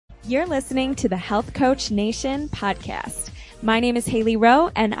You're listening to the Health Coach Nation podcast. My name is Haley Rowe,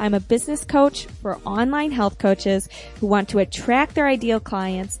 and I'm a business coach for online health coaches who want to attract their ideal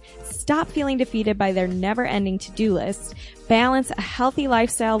clients, stop feeling defeated by their never-ending to-do list, balance a healthy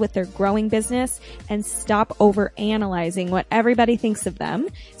lifestyle with their growing business, and stop over-analyzing what everybody thinks of them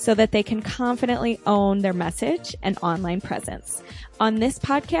so that they can confidently own their message and online presence. On this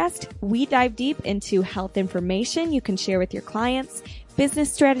podcast, we dive deep into health information you can share with your clients,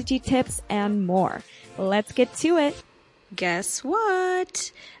 business strategy tips, and more. Let's get to it. Guess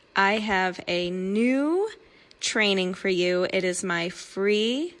what? I have a new training for you. It is my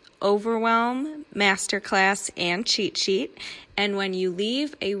free Overwhelm Masterclass and cheat sheet. And when you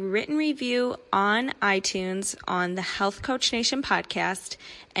leave a written review on iTunes on the Health Coach Nation podcast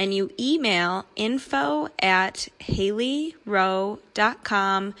and you email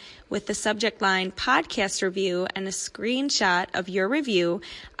info@haleyrowe.com with the subject line podcast review and a screenshot of your review,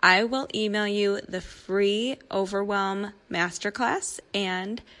 I will email you the free Overwhelm Masterclass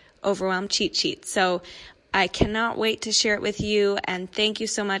and Overwhelm cheat sheet. So I cannot wait to share it with you, and thank you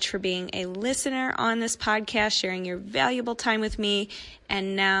so much for being a listener on this podcast, sharing your valuable time with me.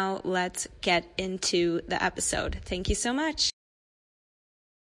 And now let's get into the episode. Thank you so much.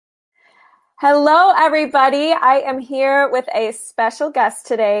 Hello, everybody. I am here with a special guest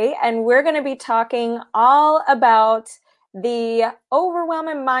today, and we're going to be talking all about the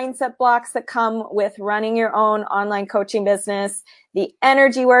overwhelming mindset blocks that come with running your own online coaching business, the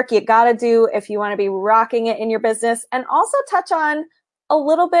energy work you got to do if you want to be rocking it in your business, and also touch on a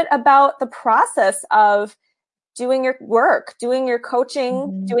little bit about the process of doing your work, doing your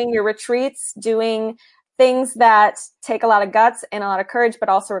coaching, doing your retreats, doing things that take a lot of guts and a lot of courage, but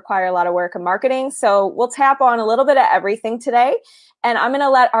also require a lot of work and marketing. So we'll tap on a little bit of everything today. And I'm going to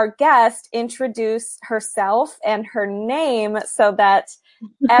let our guest introduce herself and her name so that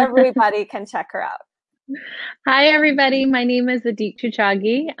everybody can check her out. Hi, everybody. My name is Adik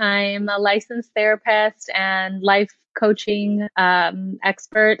Chuchagi. I'm a licensed therapist and life coaching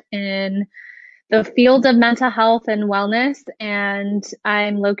expert in the field of mental health and wellness. And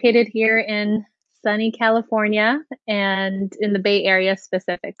I'm located here in sunny California and in the Bay Area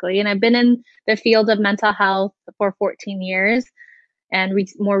specifically. And I've been in the field of mental health for 14 years. And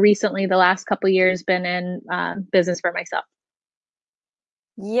more recently, the last couple of years, been in business for myself.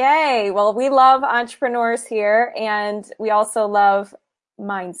 Yay. Well, we love entrepreneurs here, and we also love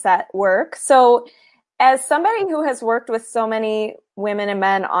mindset work. So as somebody who has worked with so many women and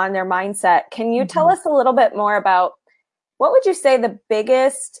men on their mindset, can you tell us a little bit more about what would you say the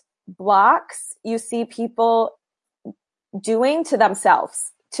biggest blocks you see people doing to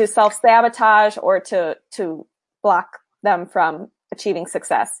themselves to self-sabotage or to block them from achieving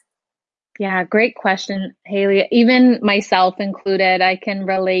success? Yeah, great question, Haley. Even myself included, I can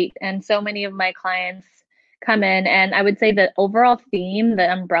relate. And so many of my clients come in, and I would say the overall theme, the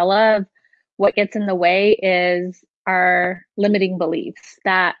umbrella of what gets in the way is our limiting beliefs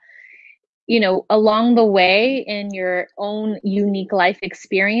that, you know, along the way in your own unique life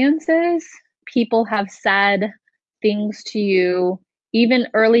experiences, people have said things to you even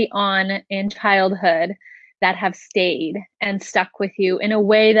early on in childhood that have stayed and stuck with you in a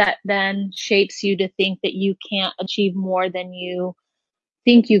way that then shapes you to think that you can't achieve more than you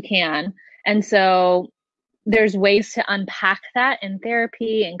think you can. And so there's ways to unpack that in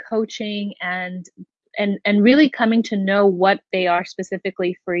therapy and coaching and really coming to know what they are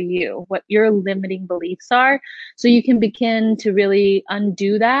specifically for you, what your limiting beliefs are, so you can begin to really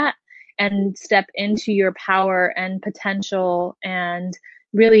undo that and step into your power and potential and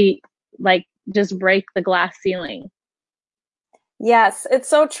really just break the glass ceiling. Yes, it's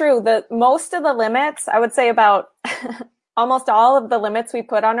so true. Most of the limits, I would say about almost all of the limits we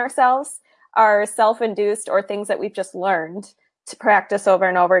put on ourselves are self-induced or things that we've just learned to practice over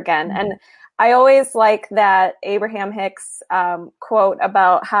and over again. Mm-hmm. And I always like that Abraham Hicks quote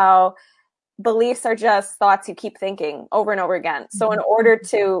about how beliefs are just thoughts you keep thinking over and over again. Mm-hmm. So in order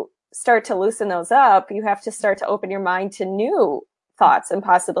to start to loosen those up, you have to start to open your mind to new thoughts and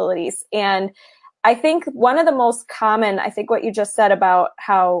possibilities. And I think one of the most common, I think what you just said about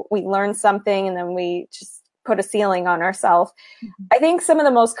how we learn something and then we just put a ceiling on ourselves. Mm-hmm. I think some of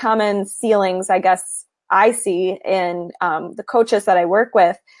the most common ceilings, I guess, I see in the coaches that I work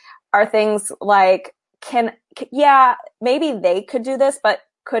with are things like, maybe they could do this, but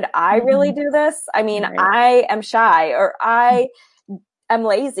could I really do this? I mean, right. I am shy, or I am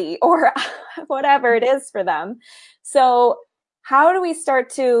lazy, or whatever it is for them. So how do we start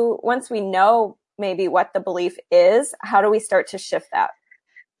to, once we know maybe what the belief is, how do we start to shift that?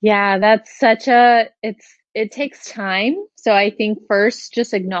 Yeah, it's it takes time. So I think first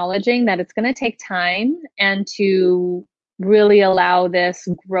just acknowledging that it's going to take time and to really allow this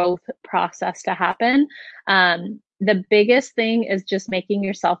growth process to happen. The biggest thing is just making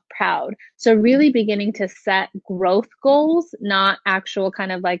yourself proud. So really beginning to set growth goals, not actual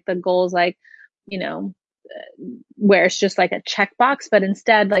kind of like the goals like, you know, where it's just like a checkbox, but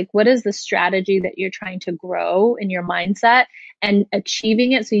instead, like, what is the strategy that you're trying to grow in your mindset and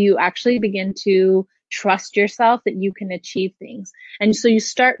achieving it so you actually begin to trust yourself that you can achieve things. And so you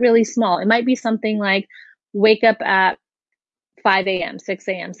start really small. It might be something like wake up at 5 a.m., 6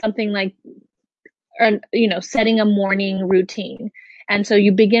 a.m., something like, or, you know, setting a morning routine. And so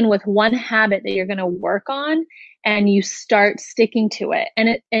you begin with one habit that you're going to work on and you start sticking to it.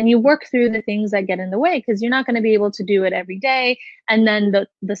 And you work through the things that get in the way because you're not going to be able to do it every day. And then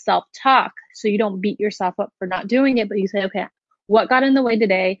the self-talk. So you don't beat yourself up for not doing it, but you say, okay, what got in the way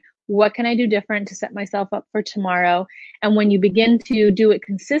today? What can I do different to set myself up for tomorrow? And when you begin to do it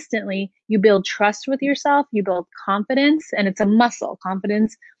consistently, you build trust with yourself, you build confidence, and it's a muscle.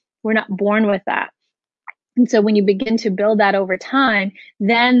 Confidence, we're not born with that. And so when you begin to build that over time,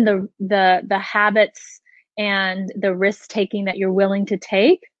 then the habits and the risk taking that you're willing to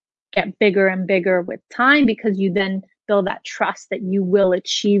take get bigger and bigger with time because you then build that trust that you will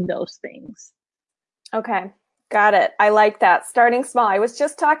achieve those things. Okay. Got it. I like that. Starting small. I was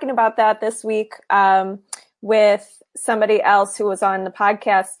just talking about that this week with somebody else who was on the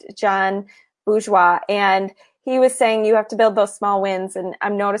podcast, John Bourgeois, and he was saying you have to build those small wins. And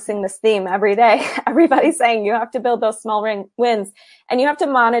I'm noticing this theme every day. Everybody's saying you have to build those small wins and you have to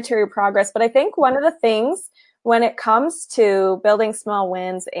monitor your progress. But I think one of the things when it comes to building small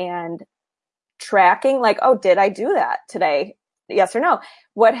wins and tracking, like, oh, did I do that today? Yes or no?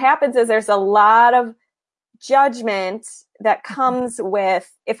 What happens is there's a lot of judgment that comes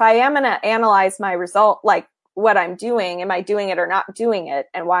with, if I am going to analyze my result, like what I'm doing, am I doing it or not doing it?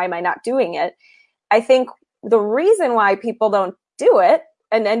 And why am I not doing it? I think the reason why people don't do it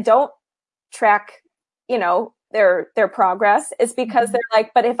and don't track, you know, their progress is because they're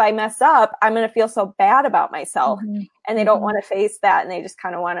like, but if I mess up, I'm going to feel so bad about myself. And they don't want to face that. And they just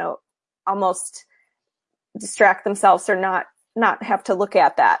kind of want to almost distract themselves or not have to look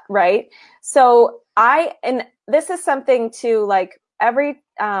at that. Right. So and this is something too, like every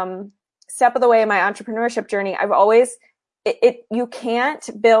step of the way in my entrepreneurship journey, I've always, you can't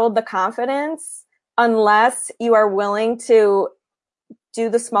build the confidence unless you are willing to do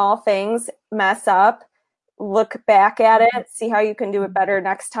the small things, mess up, look back at it, see how you can do it better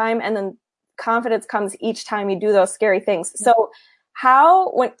next time. And then confidence comes each time you do those scary things. So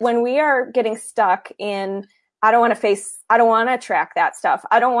when we are getting stuck in, I don't want to track that stuff.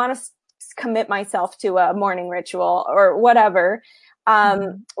 I don't want to commit myself to a morning ritual or whatever.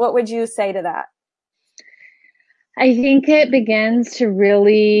 What would you say to that? I think it begins to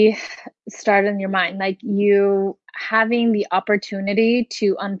really start in your mind, like you having the opportunity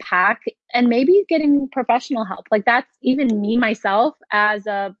to unpack and maybe getting professional help. Like that's even me, myself, as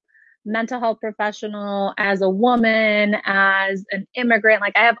a mental health professional, as a woman, as an immigrant.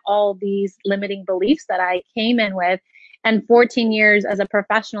 Like I have all these limiting beliefs that I came in with, and 14 years as a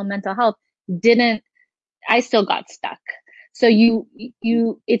professional mental health I still got stuck. So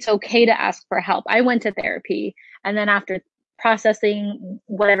it's okay to ask for help. I went to therapy, and then after processing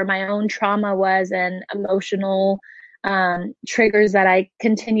whatever my own trauma was and emotional triggers that I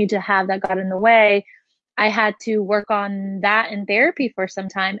continued to have that got in the way, I had to work on that in therapy for some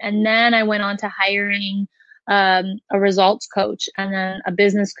time. And then I went on to hiring a results coach and then a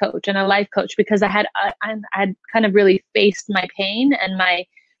business coach and a life coach because I had kind of really faced my pain and my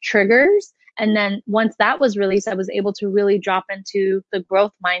triggers. And then once that was released, I was able to really drop into the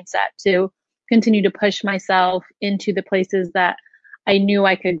growth mindset to continue to push myself into the places that I knew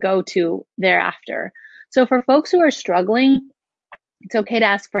I could go to thereafter. So for folks who are struggling, it's okay to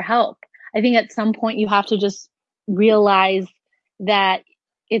ask for help. I think at some point you have to just realize that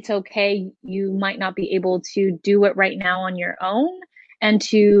it's okay. You might not be able to do it right now on your own and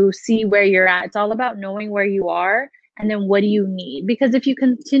to see where you're at. It's all about knowing where you are and then what do you need? Because if you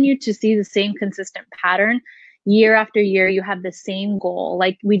continue to see the same consistent pattern year after year, you have the same goal.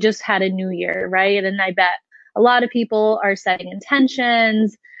 Like we just had a new year, right? And I bet a lot of people are setting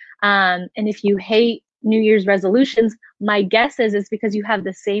intentions. And if you hate New Year's resolutions, my guess is it's because you have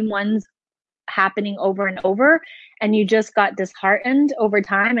the same ones happening over and over and you just got disheartened over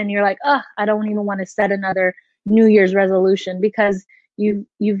time and you're like, oh, I don't even want to set another New Year's resolution because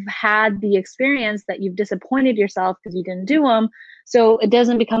you've had the experience that you've disappointed yourself because you didn't do them. So it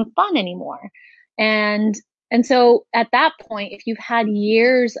doesn't become fun anymore. And so at that point, if you've had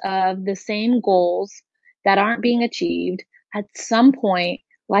years of the same goals, that aren't being achieved. At some point,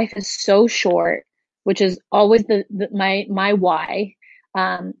 life is so short, which is always my why.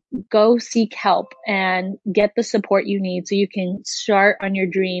 Go seek help and get the support you need so you can start on your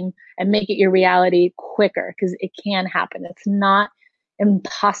dream and make it your reality quicker, because it can happen. It's not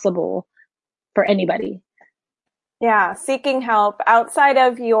impossible for anybody. Yeah, seeking help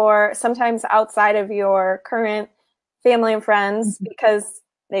sometimes outside of your current family and friends, because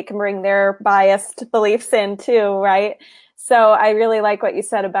they can bring their biased beliefs in too, right? So I really like what you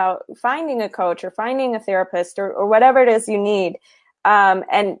said about finding a coach or finding a therapist or whatever it is you need.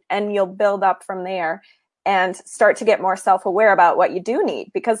 And you'll build up from there and start to get more self-aware about what you do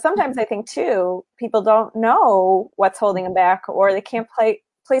need. Because sometimes I think too, people don't know what's holding them back, or they can't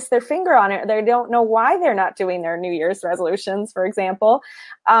place their finger on it. They don't know why they're not doing their New Year's resolutions, for example.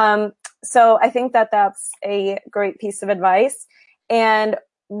 So I think that that's a great piece of advice. And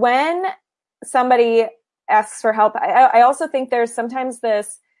when somebody asks for help, I also think there's sometimes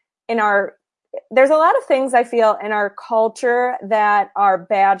there's a lot of things I feel in our culture that are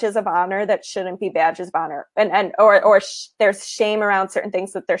badges of honor that shouldn't be badges of honor, or there's shame around certain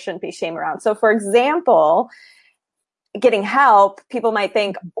things that there shouldn't be shame around. So for example, getting help, people might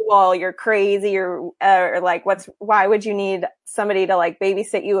think, well, you're crazy, or like, why would you need somebody to like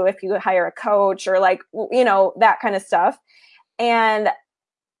babysit you if you hire a coach, or like, that kind of stuff. And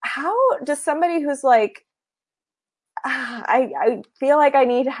how does somebody who's like, I feel like I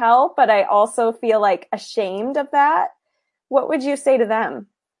need help, but I also feel like ashamed of that, what would you say to them?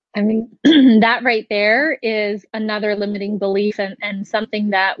 I mean, that right there is another limiting belief, and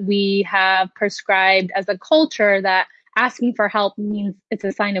something that we have prescribed as a culture, that asking for help means it's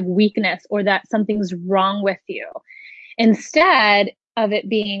a sign of weakness or that something's wrong with you. Instead of it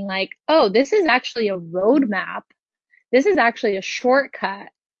being like, oh, this is actually a roadmap. This is actually a shortcut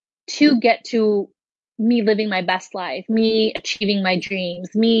to get to me living my best life, me achieving my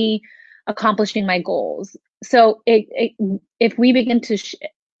dreams, me accomplishing my goals. So if we begin to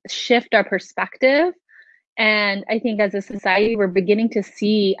shift our perspective, and I think as a society, we're beginning to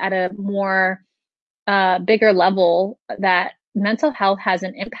see at a more bigger level that mental health has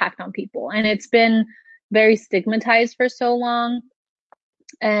an impact on people. And it's been very stigmatized for so long.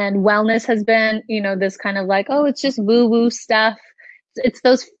 And wellness has been, this kind of like, oh, it's just woo-woo stuff.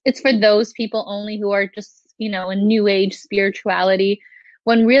 It's for those people only who are just, a new age spirituality,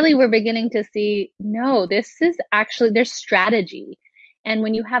 when really we're beginning to see, no, this is actually, there's strategy. And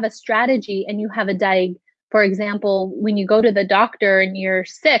when you have a strategy and you have for example, when you go to the doctor and you're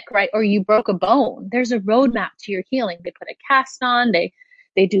sick, right, or you broke a bone, there's a roadmap to your healing. They put a cast on, they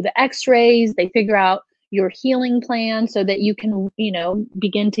do the x-rays, they figure out your healing plan so that you can,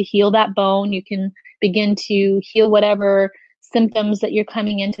 begin to heal that bone. You can begin to heal whatever symptoms that you're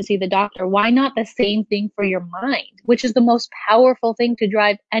coming in to see the doctor. Why not the same thing for your mind, which is the most powerful thing to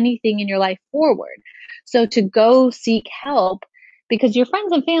drive anything in your life forward? So to go seek help, because your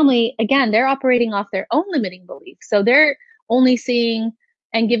friends and family, again, they're operating off their own limiting beliefs. So they're only seeing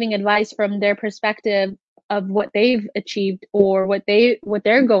and giving advice from their perspective of what they've achieved, or what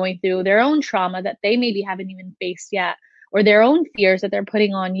they're going through, their own trauma that they maybe haven't even faced yet, or their own fears that they're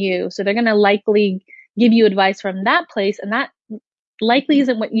putting on you. So they're going to likely give you advice from that place, and that likely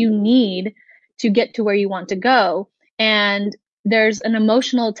isn't what you need to get to where you want to go. And there's an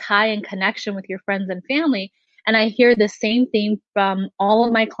emotional tie and connection with your friends and family. And I hear the same thing from all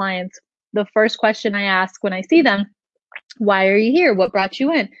of my clients. The first question I ask when I see them, why are you here? What brought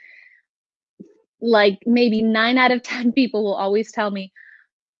you in? Like maybe 9 out of 10 people will always tell me,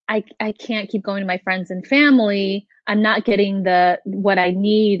 I can't keep going to my friends and family. I'm not getting what I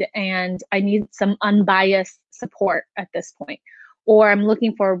need, and I need some unbiased support at this point. Or I'm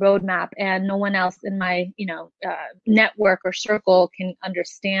looking for a roadmap and no one else in my, network or circle can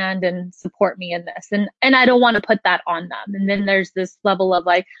understand and support me in this. And I don't want to put that on them. And then there's this level of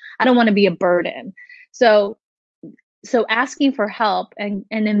like, I don't want to be a burden. So asking for help and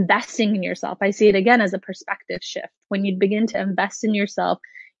investing in yourself, I see it again as a perspective shift. When you begin to invest in yourself,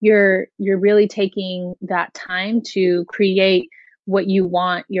 you're really taking that time to create what you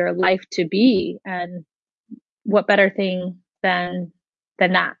want your life to be. And what better thing than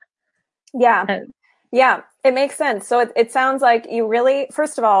that? Yeah. Yeah, it makes sense. So it sounds like you really,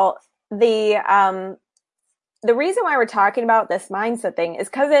 first of all, the reason why we're talking about this mindset thing is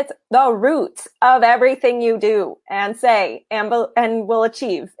because it's the roots of everything you do and say and will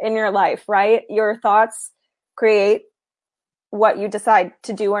achieve in your life, right? Your thoughts create what you decide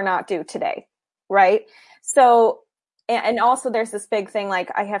to do or not do today, right? So, and also there's this big thing like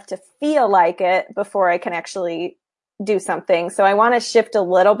I have to feel like it before I can actually do something. So I want to shift a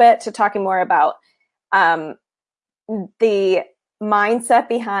little bit to talking more about the mindset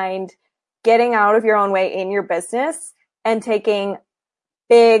behind getting out of your own way in your business and taking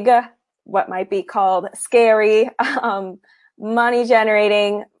big, what might be called scary, money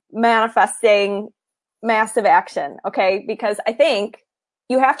generating, manifesting, massive action. Okay. Because I think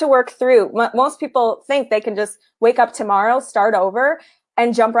you have to work through, most people think they can just wake up tomorrow, start over,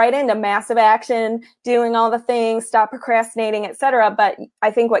 and jump right into massive action, doing all the things, stop procrastinating, etc. But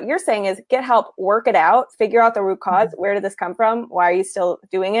I think what you're saying is get help, work it out, figure out the root cause. Where did this come from? Why are you still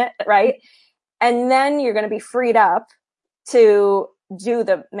doing it? Right. And then you're going to be freed up to do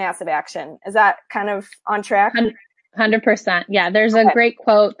the massive action. Is that kind of on track? 100%. Yeah. There's a great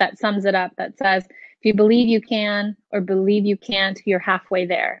quote that sums it up that says, if you believe you can or believe you can't, you're halfway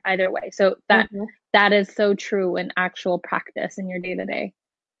there either way. So that is so true in actual practice in your day to day.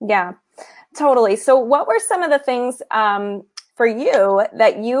 Yeah, totally. So what were some of the things for you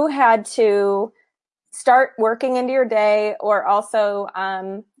that you had to start working into your day or also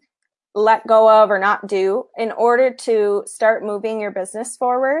let go of or not do in order to start moving your business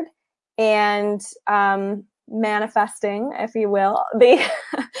forward and manifesting, if you will, the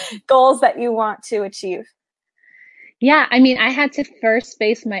goals that you want to achieve? Yeah, I mean, I had to first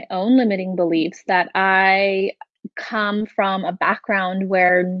face my own limiting beliefs that I come from a background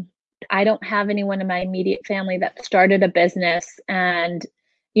where I don't have anyone in my immediate family that started a business and,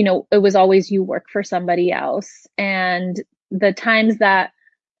 you know, it was always you work for somebody else. And the times that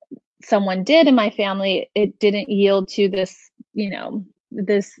someone did in my family, it didn't yield to this, you know,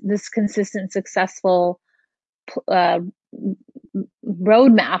 this consistent, successful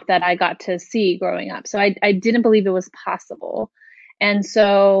roadmap that I got to see growing up. So I didn't believe it was possible. And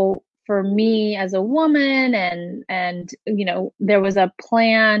so for me as a woman and you know, there was a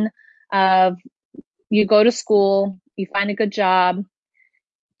plan of you go to school, you find a good job,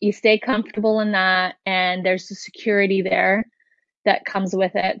 you stay comfortable in that, and there's the security there that comes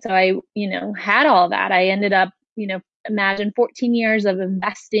with it. So I, you know, had all that. I ended up, you know, imagine 14 years of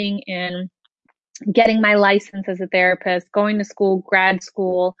investing in getting my license as a therapist, going to school, grad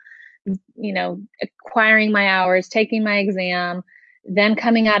school, you know, acquiring my hours, taking my exam, then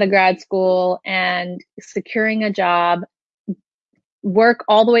coming out of grad school and securing a job, work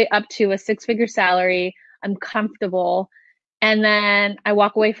all the way up to a 6-figure salary. I'm comfortable. And then I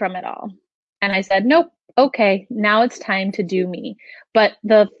walk away from it all. And I said, nope, okay, now it's time to do me. But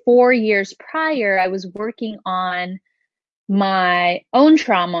the 4 years prior, I was working on my own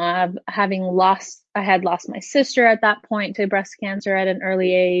trauma of having I had lost my sister at that point to breast cancer at an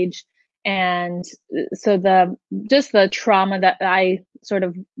early age. And so just the trauma that I sort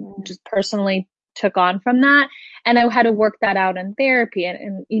of just personally took on from that. And I had to work that out in therapy.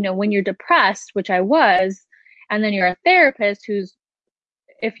 And, you know, when you're depressed, which I was, and then you're a therapist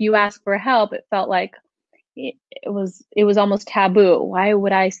if you ask for help, it felt like it was almost taboo. Why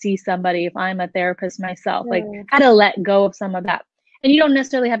would I see somebody if I'm a therapist myself? Like, how to let go of some of that. And you don't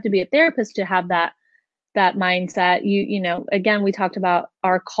necessarily have to be a therapist to have that mindset. You know, again, we talked about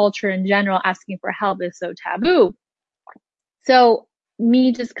our culture in general, asking for help is so taboo. So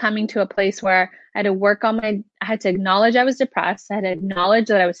me just coming to a place where I had to I had to acknowledge I was depressed. I had to acknowledge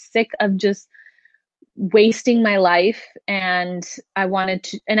that I was sick of just wasting my life. And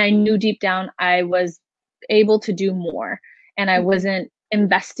and I knew deep down I was able to do more. And I wasn't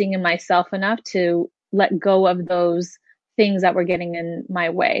investing in myself enough to let go of those things that were getting in my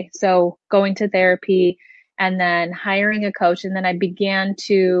way. So going to therapy and then hiring a coach. And then I began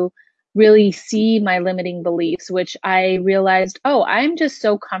to really see my limiting beliefs, which I realized, oh, I'm just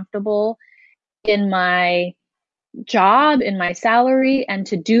so comfortable in my job, in my salary, and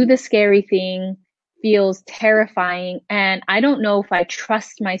to do the scary thing feels terrifying. And I don't know if I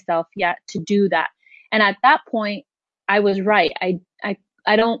trust myself yet to do that. And at that point, I was right. I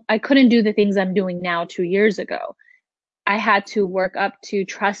couldn't do the things I'm doing now 2 years ago. I had to work up to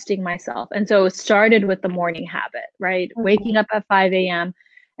trusting myself. And so it started with the morning habit, right? Waking up at 5 a.m.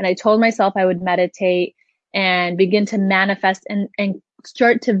 And I told myself I would meditate and begin to manifest and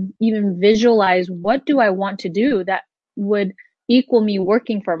start to even visualize, what do I want to do that would equal me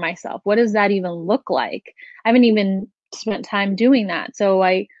working for myself? What does that even look like? I haven't even spent time doing that. So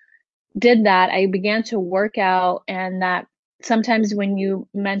I did that. I began to work out, and that sometimes when you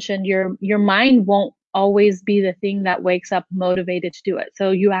mentioned your mind won't always be the thing that wakes up motivated to do it.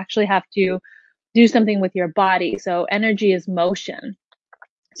 So you actually have to do something with your body. So energy is motion.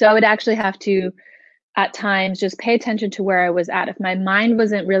 So I would actually have to at times just pay attention to where I was at. If my mind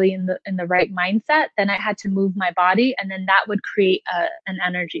wasn't really in the right mindset, then I had to move my body, and then that would create an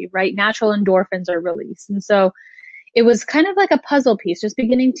energy, right? Natural endorphins are released. And so it was kind of like a puzzle piece, just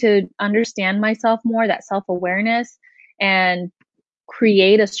beginning to understand myself more, that self-awareness, and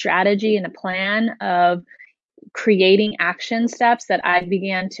create a strategy and a plan of creating action steps that I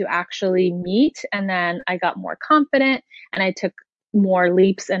began to actually meet. And then I got more confident and I took more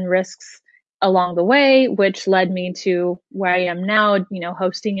leaps and risks along the way, which led me to where I am now,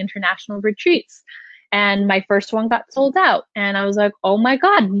 hosting international retreats. And my first one got sold out. And I was like, oh my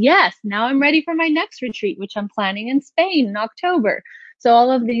God, yes, now I'm ready for my next retreat, which I'm planning in Spain in October. So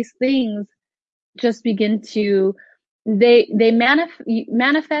all of these things just begin to, they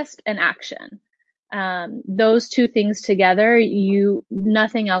manifest an action. Those two things together,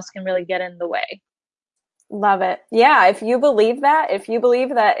 nothing else can really get in the way. Love it. Yeah. If you believe that if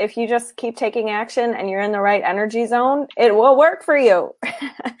you just keep taking action and you're in the right energy zone, it will work for you.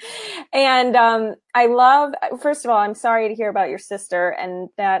 And, first of all, I'm sorry to hear about your sister, and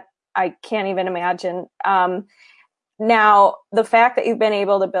that I can't even imagine. Now, the fact that you've been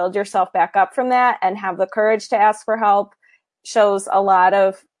able to build yourself back up from that and have the courage to ask for help shows a lot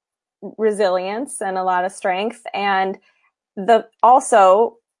of resilience and a lot of strength. And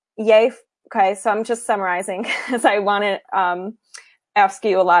yay. Okay. So I'm just summarizing because I want to, ask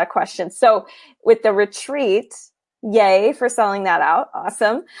you a lot of questions. So with the retreat, yay for selling that out.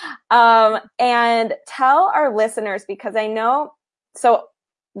 Awesome. And tell our listeners, because I know, so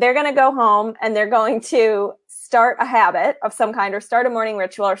they're going to go home and they're going to start a habit of some kind, or start a morning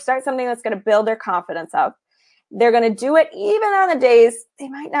ritual, or start something that's going to build their confidence up. They're going to do it even on the days they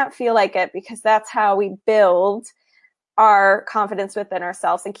might not feel like it, because that's how we build our confidence within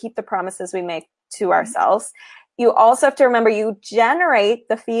ourselves and keep the promises we make to ourselves. You also have to remember, you generate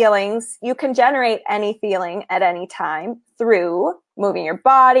the feelings. You can generate any feeling at any time through moving your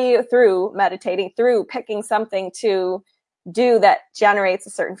body, through meditating, through picking something to do that generates a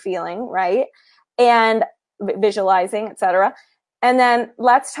certain feeling, right? And visualizing, etc. And then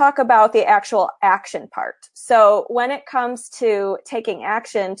let's talk about the actual action part. So when it comes to taking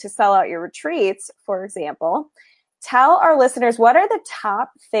action to sell out your retreats, for example, tell our listeners, what are the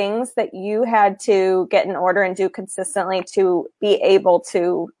top things that you had to get in order and do consistently to be able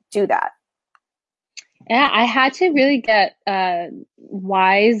to do that? Yeah, I had to really get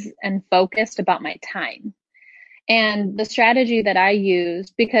wise and focused about my time. And the strategy that I use,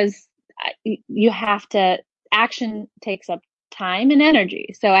 because action takes up time and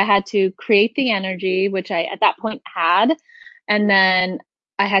energy. So I had to create the energy, which I at that point had. And then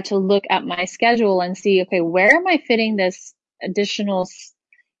I had to look at my schedule and see, okay, where am I fitting this additional,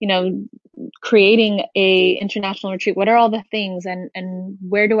 creating a international retreat? What are all the things, and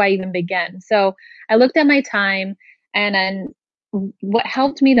where do I even begin? So I looked at my time, and then what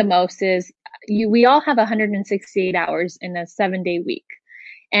helped me the most is we all have 168 hours in a 7-day week.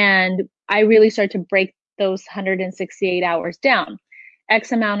 And I really start to break those 168 hours down.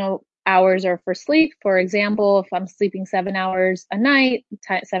 X amount of hours are for sleep. For example, if I'm sleeping 7 hours a night,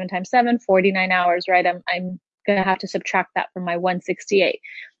 7 times 7, 49 hours, right? I'm going to have to subtract that from my 168.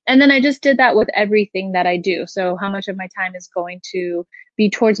 And then I just did that with everything that I do. So how much of my time is going to be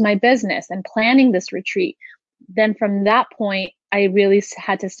towards my business and planning this retreat? Then from that point, I really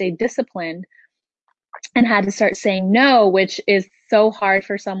had to stay disciplined and had to start saying no, which is so hard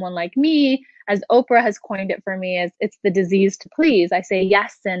for someone like me. As Oprah has coined it for me, as it's the disease to please. I say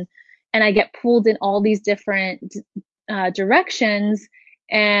yes, and I get pulled in all these different directions,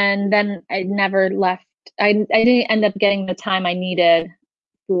 and then I never left. I didn't end up getting the time I needed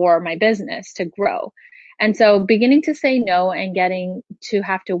for my business to grow. And so beginning to say no and getting to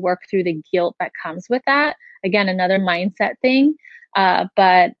have to work through the guilt that comes with that, again, another mindset thing.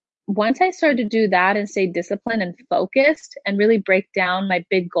 But once I started to do that and stay disciplined and focused and really break down my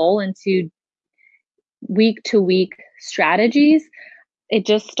big goal into week to week strategies, it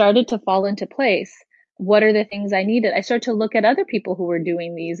just started to fall into place. What are the things I needed? I started to look at other people who were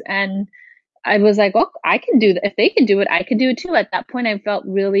doing these, and I was like, oh, I can do that. If they can do it, I can do it too. At that point, I felt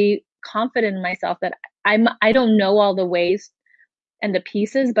really confident in myself that I don't know all the ways and the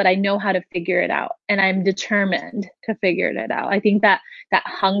pieces, but I know how to figure it out, and I'm determined to figure it out. I think that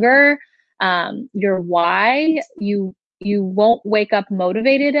hunger, your why, you won't wake up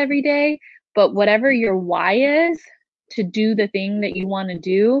motivated every day, but whatever your why is to do the thing that you want to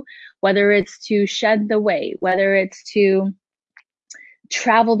do, whether it's to shed the weight, whether it's to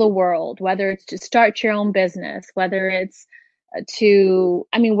travel the world, whether it's to start your own business, whether it's to,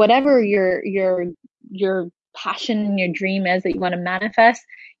 whatever your passion and your dream is that you want to manifest,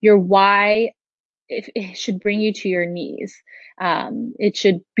 your why, it should bring you to your knees. It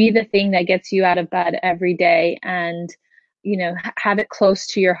should be the thing that gets you out of bed every day and have it close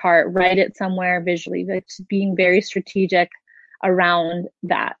to your heart, write it somewhere visually, but being very strategic around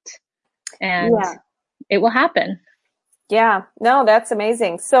that, and Yeah. it will happen. Yeah, no, that's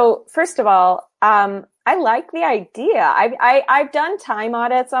amazing. So first of all, I like the idea. I've done time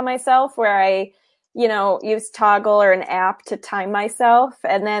audits on myself where I, use Toggle or an app to time myself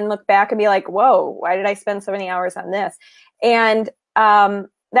and then look back and be like, whoa, why did I spend so many hours on this? And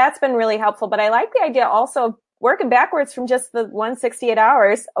that's been really helpful. But I like the idea also of working backwards from just the 168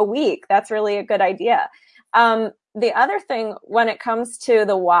 hours a week. That's really a good idea. The other thing when it comes to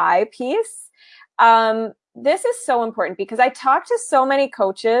the why piece, this is so important because I talk to so many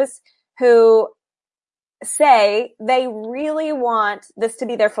coaches who say they really want this to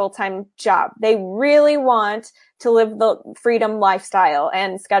be their full-time job. They really want to live the freedom lifestyle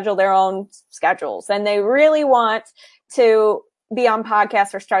and schedule their own schedules. And they really want to be on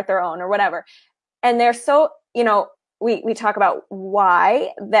podcasts or start their own or whatever. And they're so, we talk about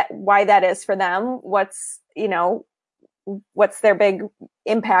why that is for them. What's their big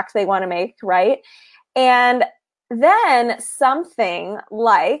impact they want to make, right? And then something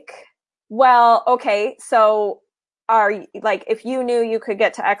like, well, okay, so if you knew you could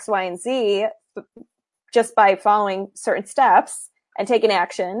get to X, Y, and Z just by following certain steps and taking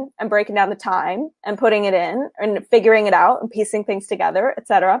action and breaking down the time and putting it in and figuring it out and piecing things together,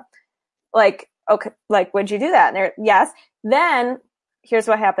 etc. Okay, would you do that? And yes. Then here's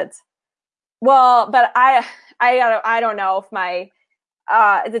what happens. Well, but I don't know if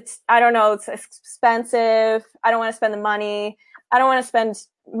I don't know, it's expensive. I don't want to spend the money. I don't want to spend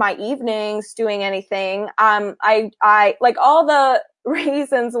my evenings doing anything. I like all the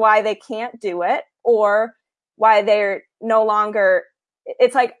reasons why they can't do it or why they're no longer,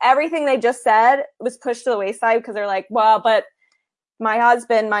 it's like everything they just said was pushed to the wayside because they're like, well, but my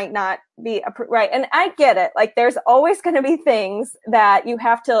husband might not be right. And I get it. Like there's always going to be things that you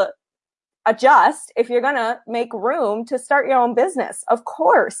have to adjust if you're going to make room to start your own business. Of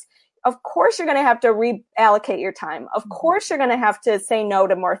course you're going to have to reallocate your time. Of course you're going to have to say no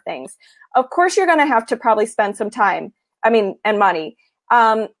to more things. Of course you're going to have to probably spend some time, and money.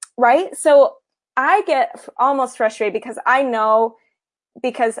 Right? So I get almost frustrated because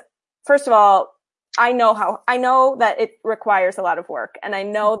first of all, I know that it requires a lot of work, and I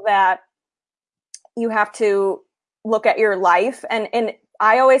know that you have to look at your life, and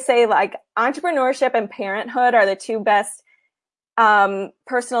I always say like entrepreneurship and parenthood are the two best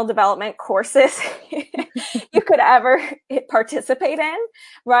personal development courses you could ever participate in,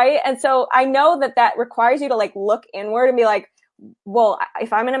 right? And so I know that requires you to like look inward and be like, well,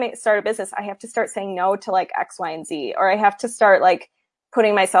 if I'm going to start a business, I have to start saying no to like X, Y, and Z, or I have to start like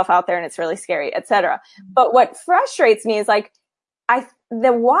putting myself out there and it's really scary, etc. But what frustrates me is like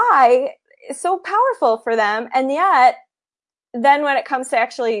the why is so powerful for them, and yet then when it comes to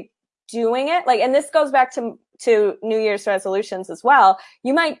actually doing it, like, and this goes back to New Year's resolutions as well.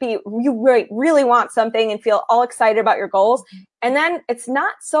 You really want something and feel all excited about your goals. And then it's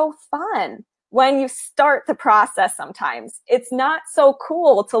not so fun when you start the process. Sometimes it's not so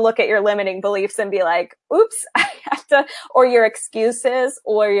cool to look at your limiting beliefs and be like, oops, I have to, or your excuses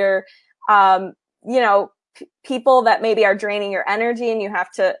or your, people that maybe are draining your energy, and you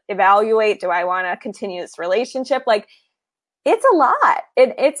have to evaluate, do I want to continue this relationship? Like, it's a lot.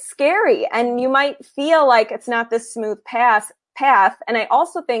 It's scary. And you might feel like it's not this smooth path. And I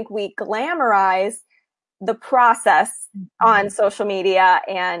also think we glamorize the process on social media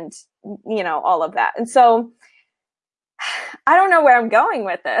and, all of that. And so I don't know where I'm going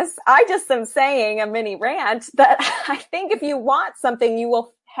with this. I just am saying a mini rant that I think if you want something, you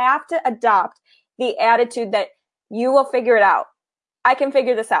will have to adopt the attitude that you will figure it out. I can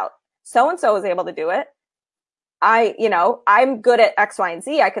figure this out. So-and-so is able to do it. I'm good at X, Y, and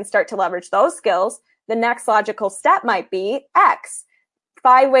Z. I can start to leverage those skills. The next logical step might be X.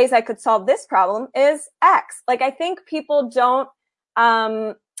 5 ways I could solve this problem is X. Like, I think people don't,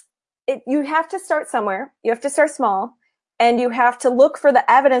 you have to start somewhere. You have to start small, and you have to look for the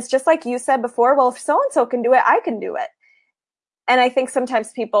evidence, just like you said before. Well, if so-and-so can do it, I can do it. And I think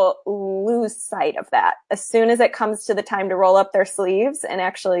sometimes people lose sight of that. As soon as it comes to the time to roll up their sleeves and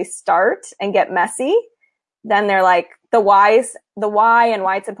actually start and get messy, then they're like, the why and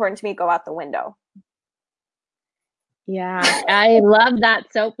why it's important to me go out the window. Yeah, I love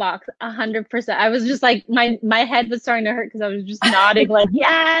that soapbox 100%. I was just like, my head was starting to hurt because I was just nodding like,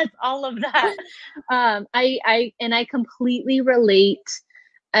 yes, all of that. I completely relate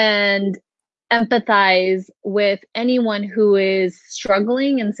and empathize with anyone who is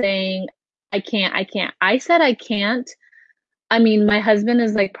struggling and saying, I can't. I said I can't I mean, my husband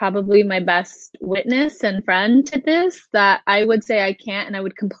is like probably my best witness and friend to this, that I would say I can't and I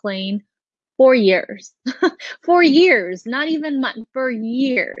would complain for years. For years, not even months, for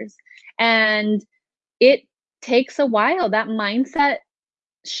years. And it takes a while. That mindset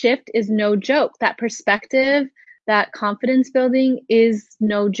shift is no joke. That perspective, that confidence building is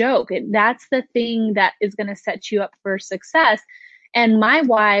no joke. That's the thing that is going to set you up for success. And my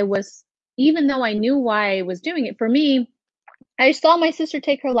why was, even though I knew why I was doing it, for me, I saw my sister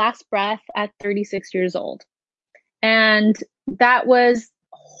take her last breath at 36 years old. And that was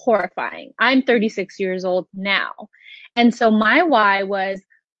horrifying. I'm 36 years old now. And so my why was,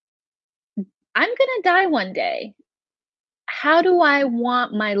 I'm going to die one day. How do I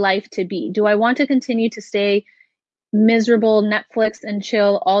want my life to be? Do I want to continue to stay miserable, Netflix and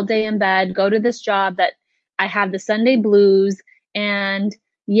chill all day in bed, go to this job that I have the Sunday blues, and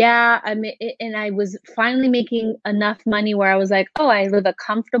yeah, and I was finally making enough money where I was like, oh, I live a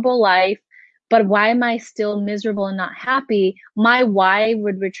comfortable life, but why am I still miserable and not happy? My why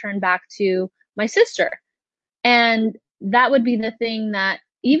would return back to my sister. And that would be the thing that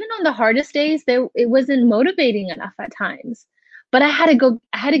even on the hardest days, it wasn't motivating enough at times. But I had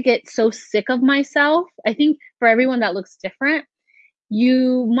to get so sick of myself. I think for everyone that looks different,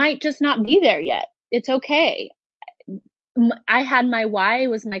 you might just not be there yet. It's okay. I had my why,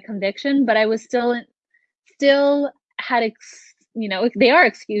 was my conviction, but I was still had, they are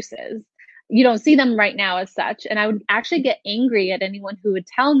excuses. You don't see them right now as such. And I would actually get angry at anyone who would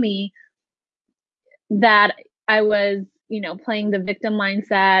tell me that I was, playing the victim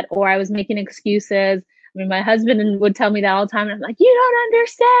mindset or I was making excuses. I mean, my husband would tell me that all the time. And I'm like, you don't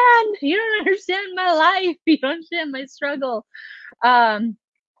understand. You don't understand my life. You don't understand my struggle. And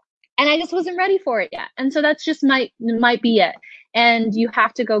I just wasn't ready for it yet. And so that's just might be it. And you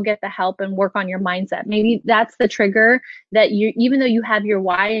have to go get the help and work on your mindset. Maybe that's the trigger that even though you have your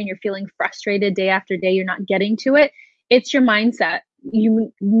why and you're feeling frustrated day after day, you're not getting to it. It's your mindset.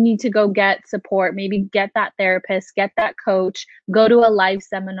 You need to go get support, maybe get that therapist, get that coach, go to a live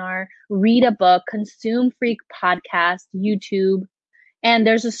seminar, read a book, consume free podcasts, YouTube. And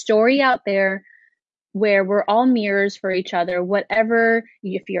there's a story out there where we're all mirrors for each other, whatever,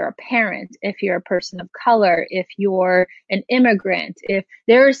 if you're a parent, if you're a person of color, if you're an immigrant, if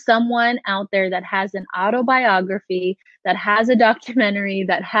there is someone out there that has an autobiography, that has a documentary,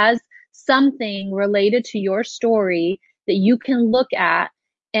 that has something related to your story that you can look at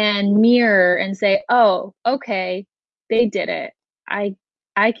and mirror and say, oh, okay, they did it. I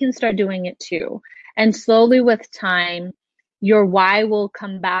can start doing it too. And slowly with time, your why will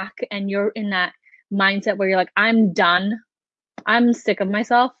come back and you're in that mindset where you're like, I'm done. I'm sick of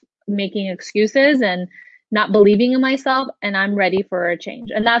myself making excuses and not believing in myself, and I'm ready for a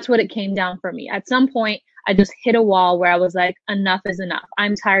change. And that's what it came down for me. At some point, I just hit a wall where I was like, enough is enough.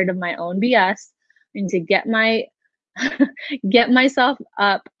 I'm tired of my own BS. I need to get myself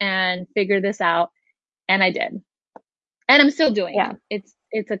up and figure this out. And I did. And I'm still doing it.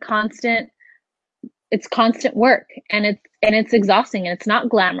 It's constant work, and it's exhausting, and it's not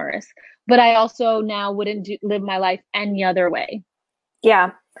glamorous. But I also now wouldn't live my life any other way.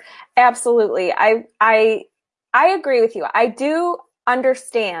 Yeah, absolutely. I agree with you. I do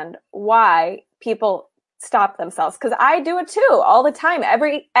understand why people stop themselves, because I do it too all the time.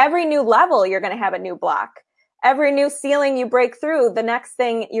 Every new level, you're going to have a new block. Every new ceiling you break through, the next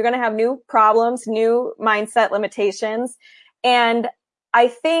thing you're going to have new problems, new mindset limitations. And I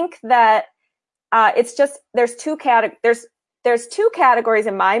think that it's just, there's two categories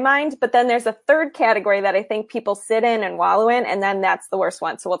in my mind, but then there's a third category that I think people sit in and wallow in, and then that's the worst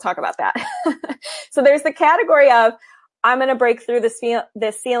one. So we'll talk about that. So there's the category of, I'm going to break through this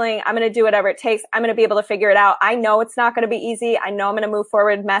ceiling. I'm going to do whatever it takes. I'm going to be able to figure it out. I know it's not going to be easy. I know I'm going to move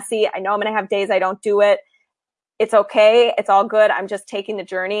forward messy. I know I'm going to have days I don't do it. It's okay. It's all good. I'm just taking the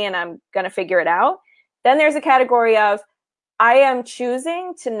journey and I'm going to figure it out. Then there's a category of, I am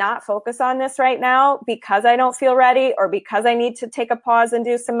choosing to not focus on this right now because I don't feel ready, or because I need to take a pause and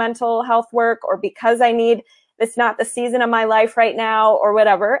do some mental health work, or because it's not the season of my life right now, or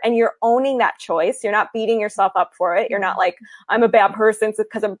whatever. And you're owning that choice. You're not beating yourself up for it. You're not like, I'm a bad person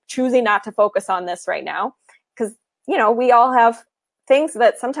because I'm choosing not to focus on this right now. Because, we all have things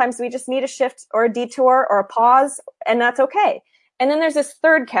that sometimes we just need a shift or a detour or a pause, and that's okay. And then there's this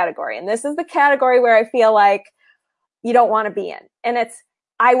third category. And this is the category where I feel like you don't want to be in. And it's,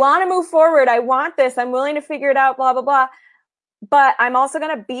 I want to move forward. I want this. I'm willing to figure it out, blah, blah, blah. But I'm also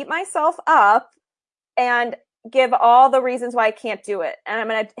going to beat myself up and give all the reasons why I can't do it. And I'm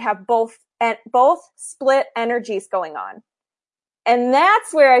going to have both split energies going on. And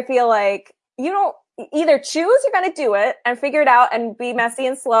that's where I feel like either choose you're going to do it and figure it out and be messy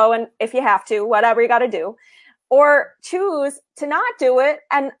and slow, and if you have to, whatever you got to do, or choose to not do it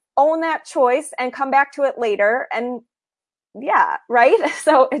and own that choice and come back to it later. And yeah, right.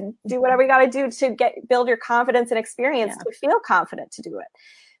 So do whatever you got to do to build your confidence and experience to feel confident to do it.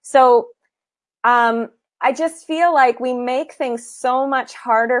 So I just feel like we make things so much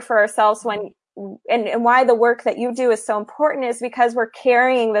harder for ourselves and why the work that you do is so important is because we're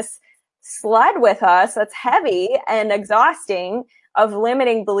carrying this sled with us that's heavy and exhausting of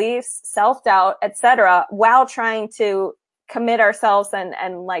limiting beliefs, self-doubt, etc., while trying to commit ourselves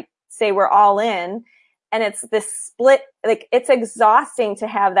and like say we're all in. And it's this split, like it's exhausting to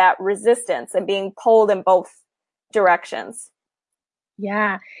have that resistance and being pulled in both directions.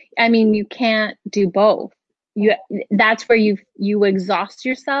 Yeah. I mean, you can't do both. That's where you exhaust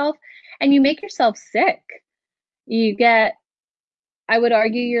yourself and you make yourself sick. I would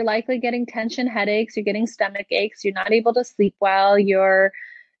argue you're likely getting tension headaches, you're getting stomach aches, you're not able to sleep well, you're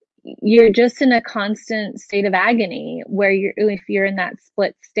just in a constant state of agony where if you're in that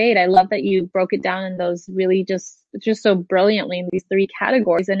split state. I love that you broke it down in those really just so brilliantly in these 3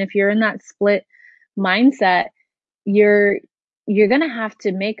 categories. And if you're in that split mindset, you're going to have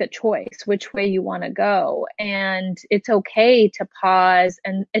to make a choice which way you want to go. And it's okay to pause.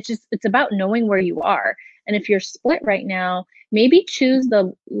 And it's about knowing where you are. And if you're split right now, maybe choose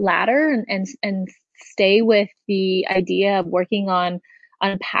the latter and stay with the idea of working on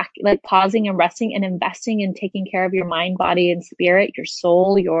like pausing and resting and investing in taking care of your mind, body, and spirit, your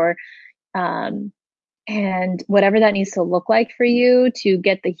soul, and whatever that needs to look like for you to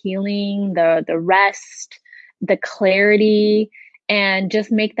get the healing, the rest, the clarity, and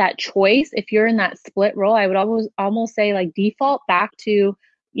just make that choice. If you're in that split role, I would almost say like default back to,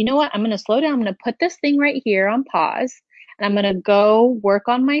 you know what, I'm going to slow down. I'm going to put this thing right here on pause and I'm going to go work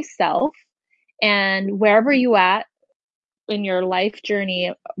on myself. And wherever you at in your life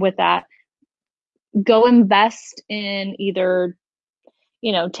journey with that, go invest in either,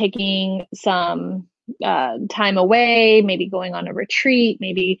 taking some time away, maybe going on a retreat,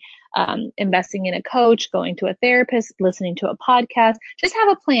 maybe investing in a coach, going to a therapist, listening to a podcast. Just have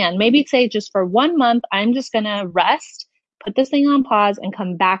a plan. Maybe say just for 1 month, I'm just going to rest, put this thing on pause and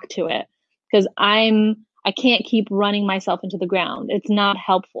come back to it because I can't keep running myself into the ground. It's not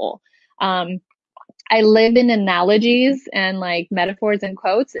helpful. I live in analogies and like metaphors and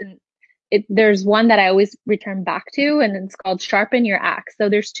quotes, and there's one that I always return back to, and it's called sharpen your axe. So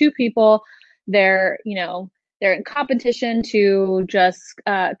there's 2 people, they're in competition to just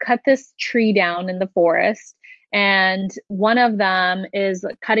cut this tree down in the forest. And one of them is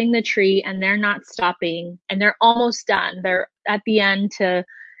cutting the tree and they're not stopping and they're almost done. They're at the end to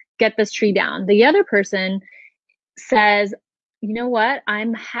get this tree down. The other person says, you know what?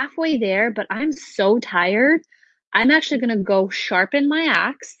 I'm halfway there, but I'm so tired. I'm actually going to go sharpen my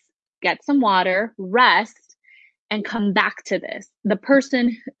axe, get some water, rest, and come back to this. The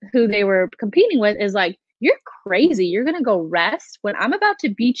person who they were competing with is like, you're crazy. You're going to go rest when I'm about to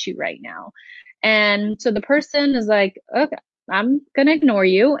beat you right now. And so the person is like, okay, I'm going to ignore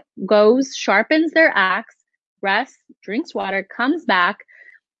you, goes, sharpens their axe, rests, drinks water, comes back.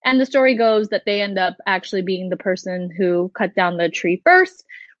 And the story goes that they end up actually being the person who cut down the tree first,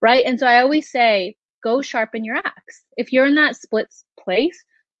 right? And so I always say, go sharpen your axe. If you're in that split place,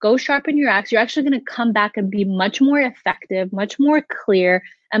 go sharpen your axe. You're actually going to come back and be much more effective, much more clear,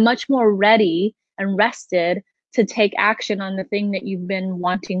 and much more ready and rested to take action on the thing that you've been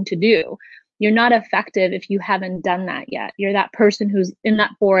wanting to do. You're not effective if you haven't done that yet. You're that person who's in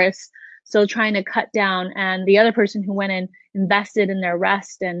that forest still trying to cut down, and the other person who went and invested in their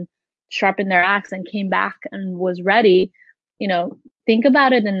rest and sharpened their axe and came back and was ready. Think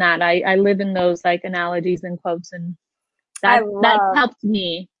about it in that. I live in those like analogies and quotes, and that helped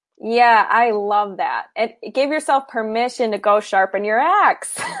me. Yeah, I love that. And give yourself permission to go sharpen your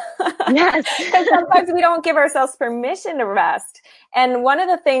axe. Yes. Because sometimes we don't give ourselves permission to rest. And one of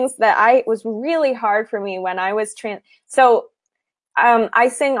the things that was really hard for me when I was I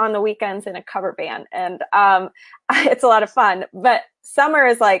sing on the weekends in a cover band, and it's a lot of fun. But summer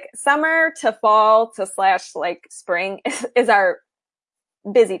is like summer to fall to / like spring is our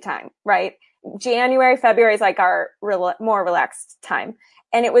busy time, right? January, February is like our more relaxed time.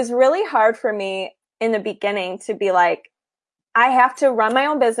 And it was really hard for me in the beginning to be like, I have to run my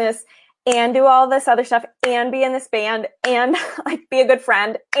own business and do all this other stuff and be in this band and like be a good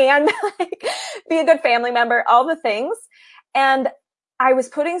friend and like be a good family member, all the things. And I was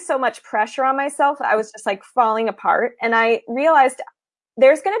putting so much pressure on myself. I was just like falling apart. And I realized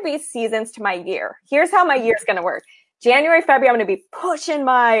there's going to be seasons to my year. Here's how my year's going to work. January, February, I'm going to be pushing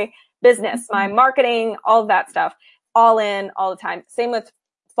my business, my marketing, all of that stuff, all in all the time. Same with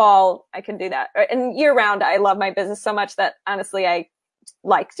fall. I can do that. And year round, I love my business so much that honestly, I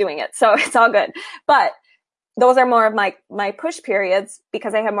like doing it. So it's all good. But those are more of my push periods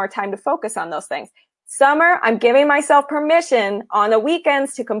because I have more time to focus on those things. Summer, I'm giving myself permission on the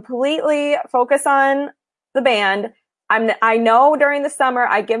weekends to completely focus on the band. I know during the summer,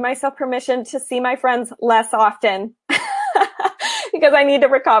 I give myself permission to see my friends less often because I need to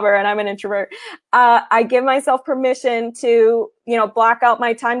recover and I'm an introvert. I give myself permission to, block out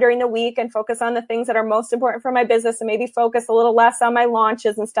my time during the week and focus on the things that are most important for my business and maybe focus a little less on my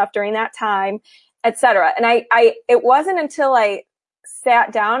launches and stuff during that time, etc. And it wasn't until I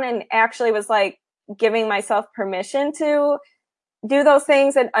sat down and actually was like giving myself permission to do those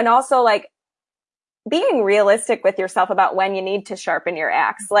things and also like being realistic with yourself about when you need to sharpen your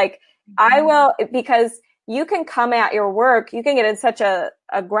axe. Like I will, because you can come at your work, you can get in such a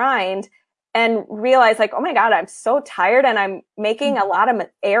grind and realize like, oh my God, I'm so tired and I'm making a lot of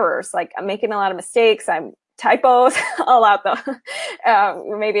errors. Like I'm making a lot of mistakes. I'm typos all out though.